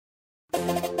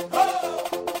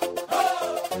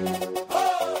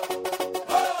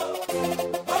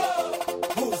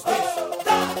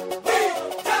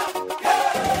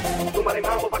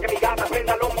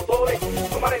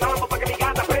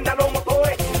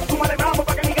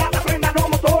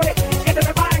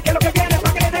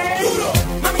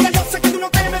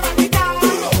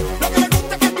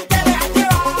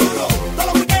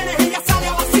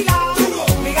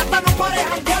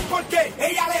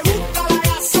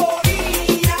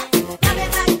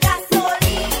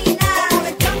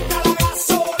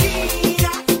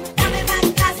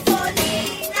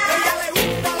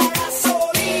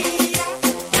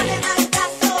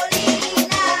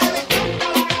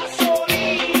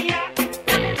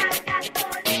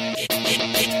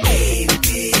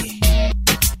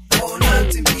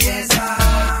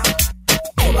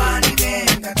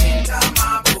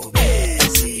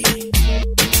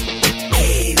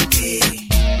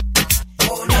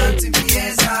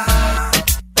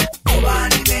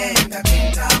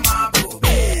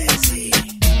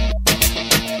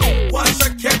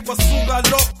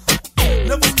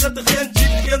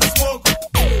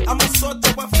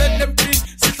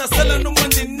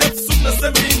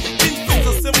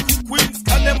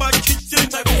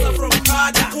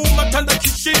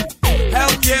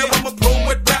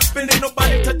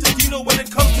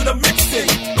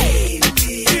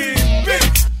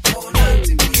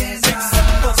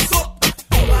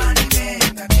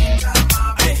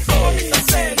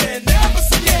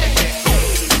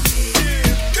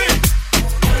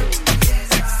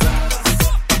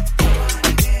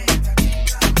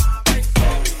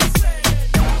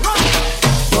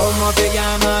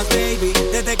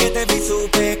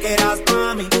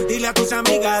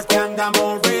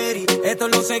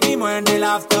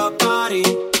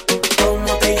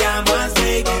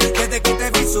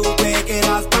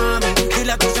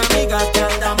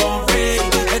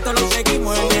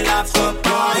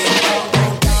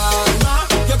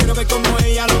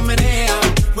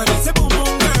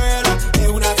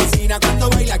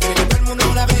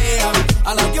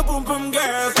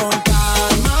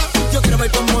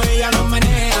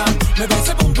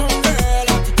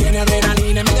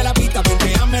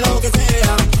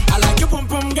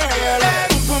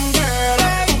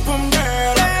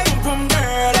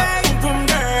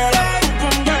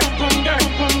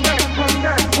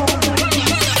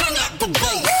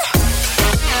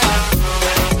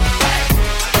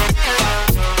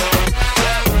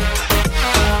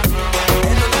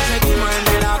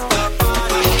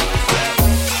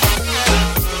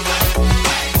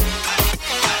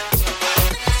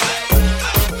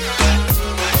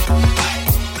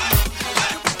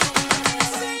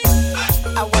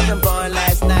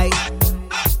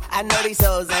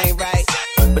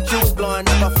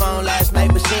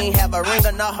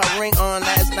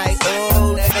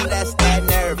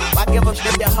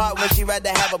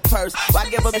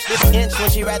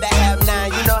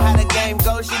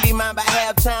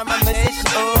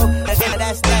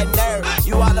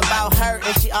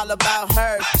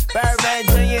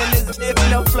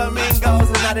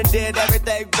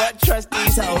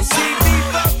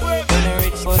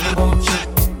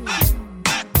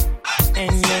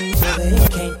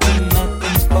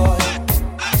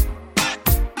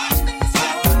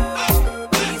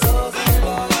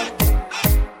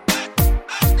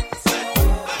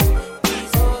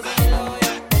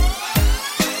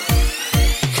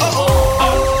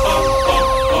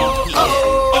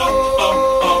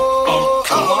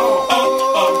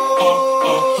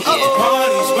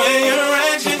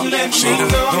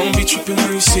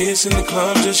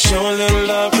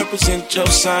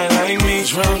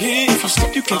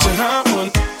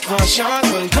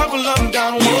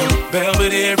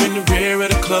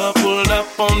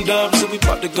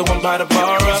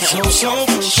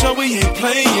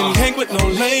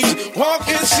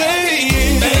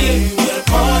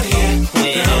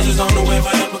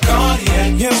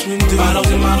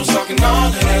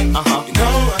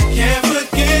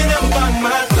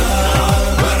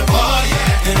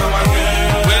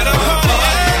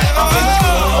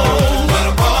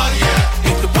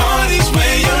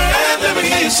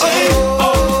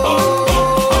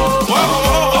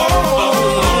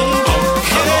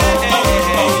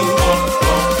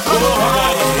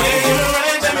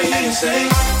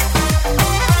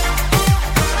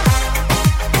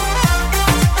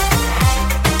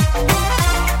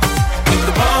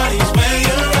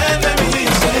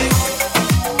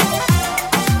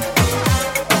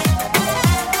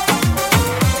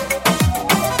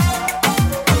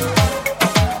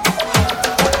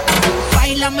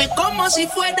Si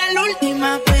fuera la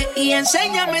última vez y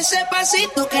enséñame ese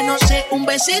pasito que no sé, un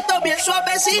besito bien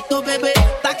suavecito, bebé.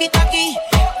 Taqui, taqui,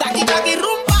 taqui, taqui,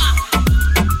 rumba.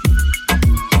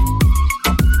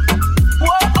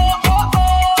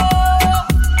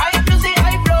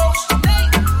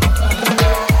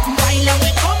 Báilame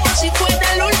como si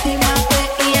fuera la última vez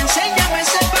y enséñame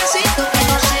ese pasito que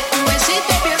no sé, un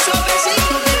besito bien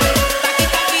suavecito, bebé. Taqui,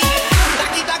 taqui,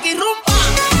 taqui, taqui, rumba.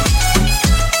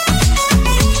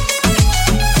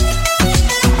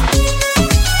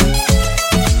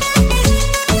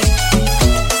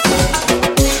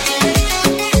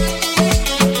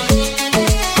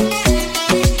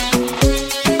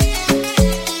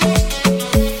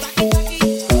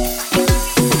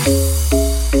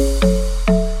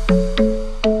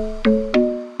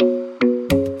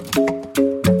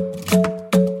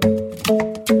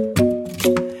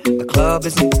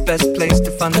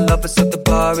 Find the lovers, so the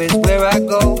bar is where I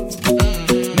go.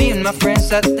 Me and my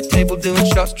friends at the table doing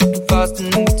shots, tripping fast,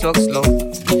 and then we talk slow.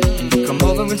 And you come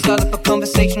over and start up a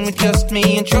conversation with just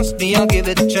me. And trust me, I'll give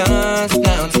it a chance.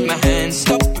 Now take my hand,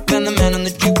 stop, and the man on the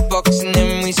jukebox, and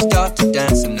then we start to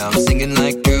dance. And now I'm singing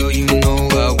like, girl, you know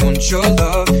I want your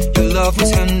love. Your love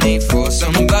was handmade for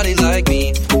somebody like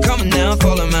me. Come on now,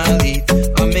 follow my lead.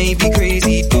 I may be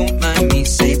crazy, don't mind me.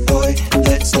 Say, boy,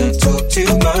 let's not talk too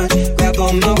much. Grab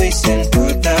on my waist and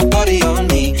put that body on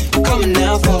me. Come on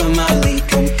now, follow my lead.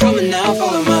 Come on now,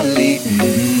 follow my lead.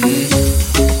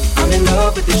 I'm in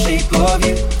love with the shape of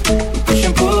you. We push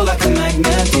and pull like a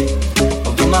magnet do.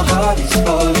 Although my heart is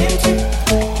falling too.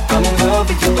 I'm in love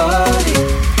with your body.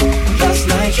 Last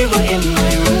night you were in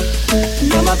my room.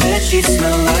 Now my bedsheets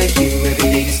smell like you. Every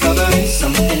day discovering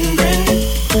something brand new.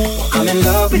 I'm in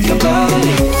love with your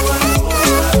body.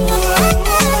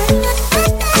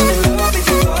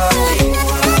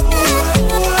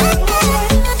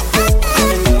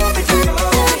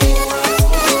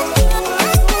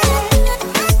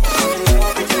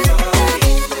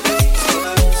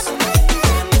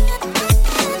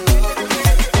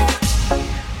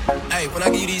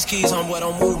 Keys, homeboy,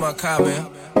 don't move my car, man.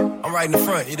 I'm right in the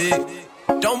front, you dig?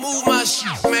 Don't move my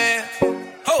shit, man.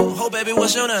 Ho, baby,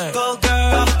 what's your name? Go,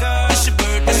 girl, it's your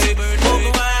birthday.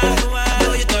 Move around,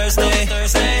 know you're Thursday.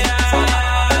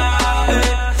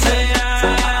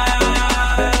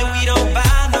 And we don't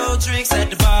buy no drinks at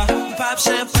the bar. We pop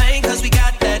champagne, cause we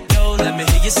got that dough. Let me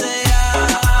hear you say,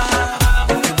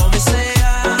 if you want me, say,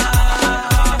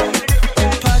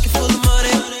 pocket full of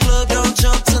money, club don't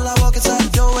jump till I walk inside the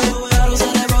doorway.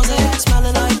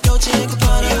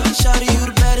 Shawty, you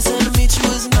the baddest, and to meet you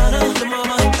is an honor. The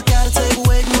mama, I got a table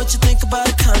waiting. What you think about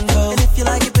a condo? And if you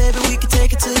like it, baby, we can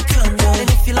take it to the condo. And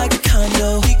if you like a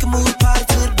condo, we can move the party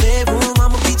to the bedroom.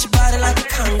 I'ma beat your body like a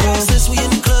Congo. Since we in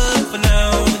the club for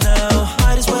now,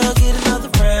 might as well get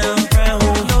another round.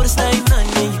 Notice there ain't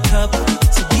nothing in your cup,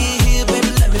 so get here,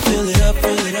 baby, let me fill it up.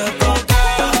 Oh,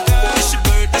 girl, it's your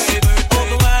birthday.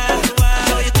 Over wine,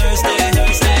 know you're Thursday.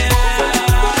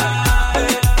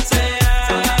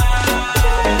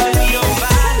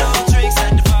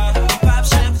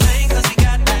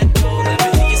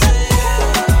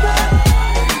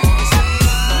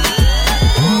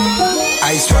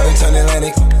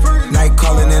 Atlantic, night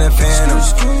calling in a phantom.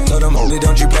 Told them, holy,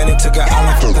 don't you panic. Took an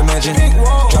island from the mansion.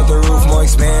 Drop the roof, more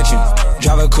expansion.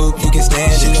 Drive a coupe, you can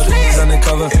stand it. He's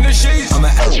undercover. I'm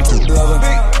an absolute lover.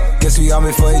 Guess we all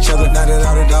meant for each other. Now that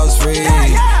all the dogs free,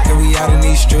 and we out in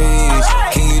these streets.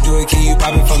 Can you do it? Can you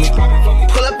pop it for me?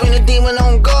 Pull up in a demon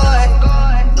on guard,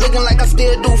 looking like I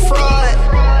still do fraud.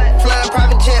 Flying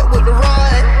private jet with the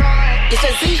rod. It's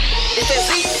that Z.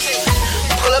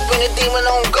 Pull up in a demon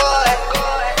on guard,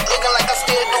 looking like I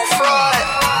still do fraud.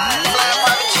 Flying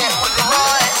private jet with the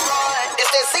rod. It's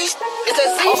that Z.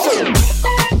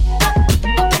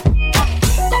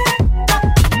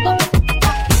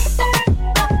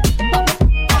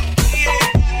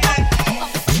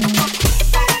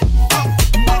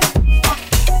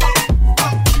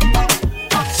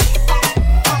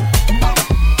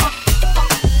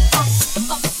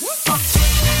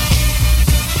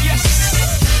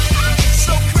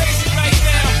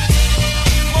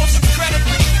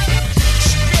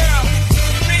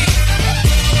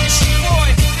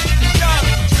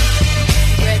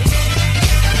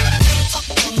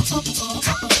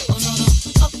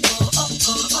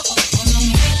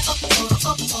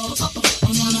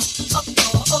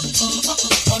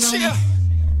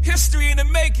 History in the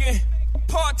making,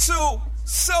 part 2.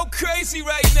 So crazy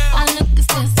right now. I look and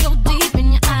stare so deep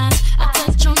in your eyes. I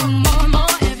touch on you more and more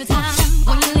every time.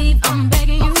 When you leave, I'm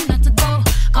begging you not to go.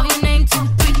 Call your name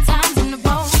 2-3 times in a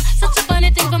row. Such a funny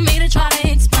thing for me to try to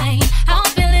explain. How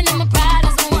I'm feeling and my pride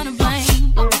is the one to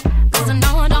blame. Cause I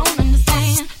know I don't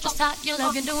understand just how your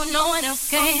love you're doing, no one else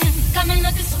can. Got me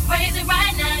looking so crazy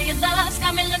right now. Your love's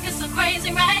got me looking so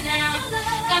crazy right now.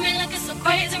 Got me looking so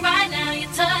crazy right now. Your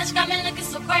touch got me looking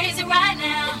so crazy right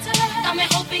now. Got me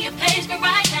hoping you page me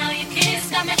right now. Your kiss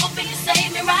got me hoping you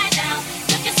save me right now.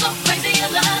 Looking so crazy,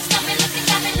 your love got me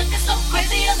looking so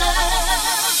crazy, your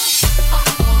love.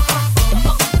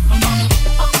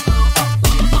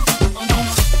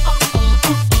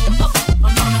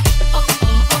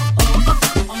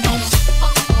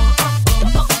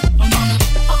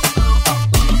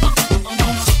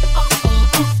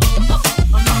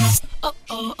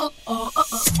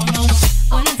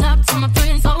 When I talk to my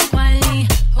friends so quietly,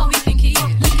 oh, we think he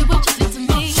look at what you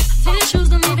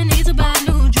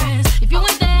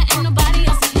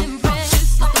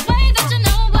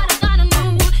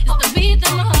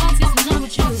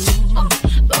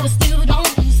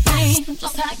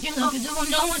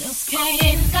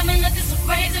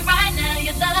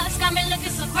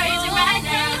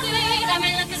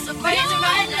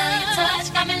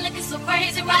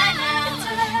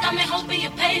hoping you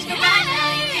page me right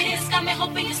now. Your kiss got me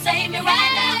hoping you save me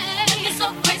right now. Looking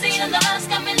so crazy, your love's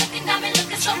got me looking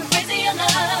so crazy, your love.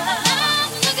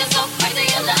 Looking so crazy,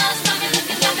 your love's got me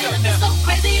looking so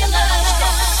crazy, your love.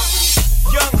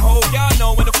 Young ho, y'all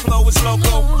know when the flow is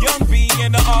loco. Young B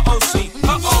and the ROC.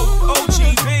 OG,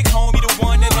 big homie, the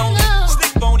one and only.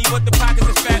 Stick bony, but the pockets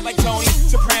is fat like Tony.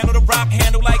 Soprano, the rock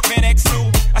handle like Van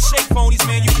X2. I shake phonies,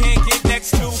 man, you can't get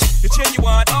next to. The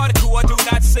genuine article, I do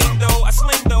not sing though. I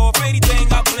sling though, if anything,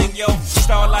 I bling yo.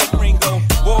 Star like Ringo,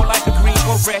 war like a green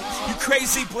beret. You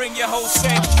crazy, bring your whole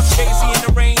set. Crazy in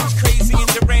the range, crazy in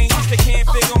the range. They can't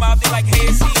figure him out, they like, hey,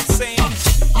 is he insane?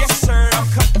 Yes, sir, I'm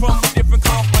cut from a different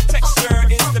cloth. My texture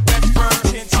is the best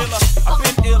virgin chiller. I've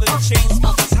been ill in the chain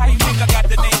smokers. How you think I got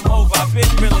the name over? I've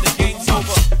been real, the game's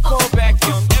over. Fall back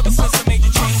young, ever since I made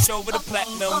you change over the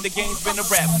platinum. The game's been a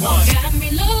rap one. Got me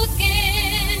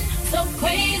looking so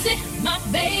crazy, my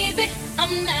baby.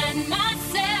 I'm not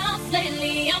myself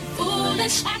lately. I'm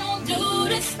foolish. I don't do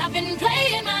this. I've been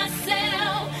playing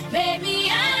myself, baby.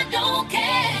 I don't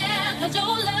care, 'cause your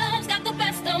love's got the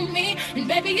best of me, and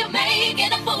baby, you're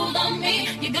making a fool of me.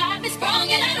 You got me sprung,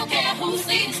 and I don't care who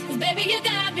sees, 'cause baby, you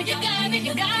got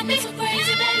me so crazy.